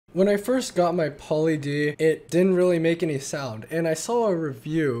When I first got my Poly D, it didn't really make any sound, and I saw a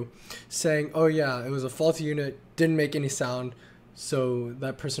review saying, oh yeah, it was a faulty unit, didn't make any sound, so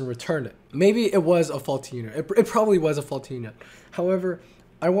that person returned it. Maybe it was a faulty unit. It probably was a faulty unit. However,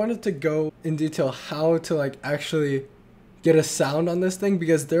 I wanted to go in detail how to actually get a sound on this thing,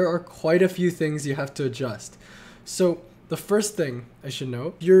 because there are quite a few things you have to adjust. So the first thing I should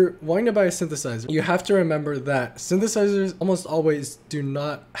know, if you're wanting to buy a synthesizer, you have to remember that synthesizers almost always do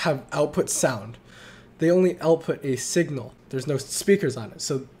not have output sound. They only output a signal. There's no speakers on it,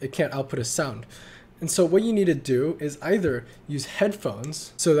 so it can't output a sound. And so what you need to do is either use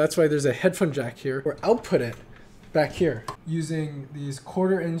headphones, so that's why there's a headphone jack here, or output it back here using these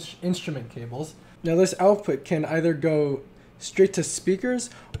 1/4-inch instrument cables. Now this output can either go straight to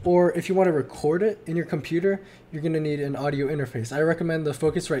speakers, or if you want to record it in your computer, you're going to need an audio interface. I recommend the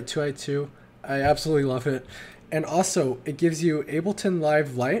Focusrite 2i2. I absolutely love it. And also, it gives you Ableton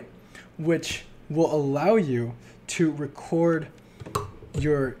Live Lite, which will allow you to record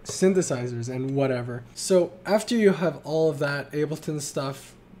your synthesizers and whatever. So after you have all of that Ableton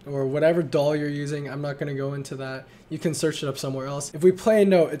stuff, or whatever DAW you're using, I'm not going to go into that. You can search it up somewhere else. If we play a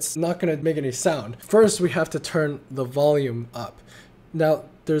note, it's not going to make any sound. First, we have to turn the volume up. Now,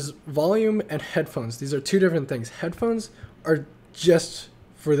 there's volume and headphones. These are two different things. Headphones are just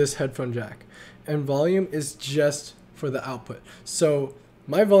for this headphone jack, and volume is just for the output. So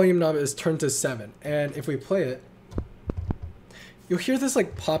my volume knob is turned to 7, and if we play it, you'll hear this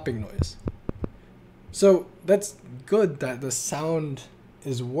popping noise. So that's good that the sound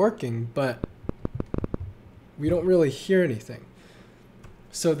is working, but we don't really hear anything.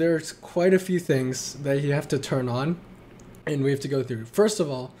 So there's quite a few things that you have to turn on and we have to go through. First of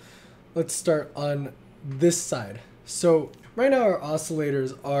all, let's start on this side. So right now our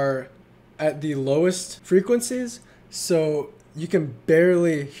oscillators are at the lowest frequencies, so you can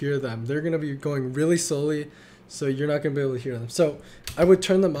barely hear them. They're going to be going really slowly, so you're not going to be able to hear them. So I would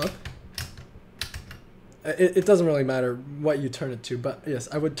turn them up. It doesn't really matter what you turn it to, but yes,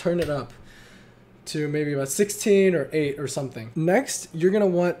 I would turn it up to maybe about 16 or 8 or something. Next, you're going to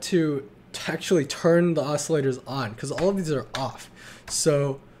want to actually turn the oscillators on, because all of these are off.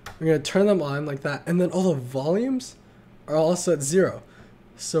 So we're going to turn them on like that, and then all the volumes are also at 0.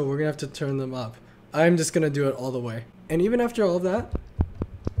 So we're going to have to turn them up. I'm just going to do it all the way. And even after all of that,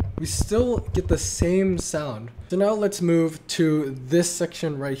 we still get the same sound. So now let's move to this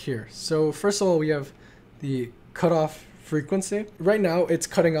section right here. So first of all, we have the cutoff frequency. Right now it's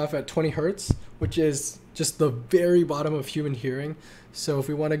cutting off at 20 Hertz, which is just the very bottom of human hearing. So if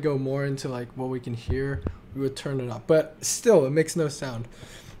we want to go more into what we can hear, we would turn it up, but still it makes no sound.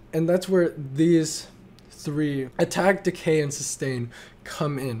 And that's where these three, attack, decay, and sustain,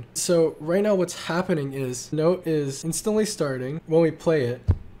 come in. So right now what's happening is the note is instantly starting. When we play it,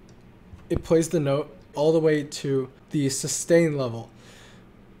 it plays the note all the way to the sustain level.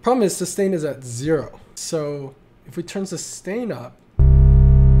 Problem is sustain is at 0. So if we turn sustain up,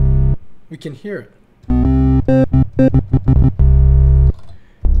 we can hear it.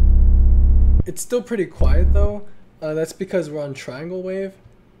 It's still pretty quiet though. That's because we're on triangle wave,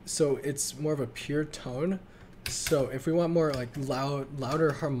 so it's more of a pure tone. So if we want more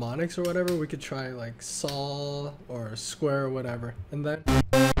louder harmonics or whatever, we could try sol or square or whatever. And then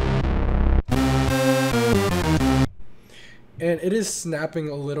and it is snapping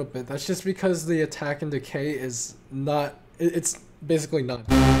a little bit. That's just because the attack and decay is not, it's basically none.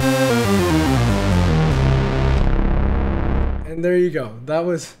 And there you go. That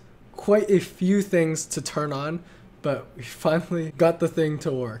was quite a few things to turn on, but we finally got the thing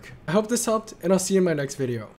to work. I hope this helped, and I'll see you in my next video.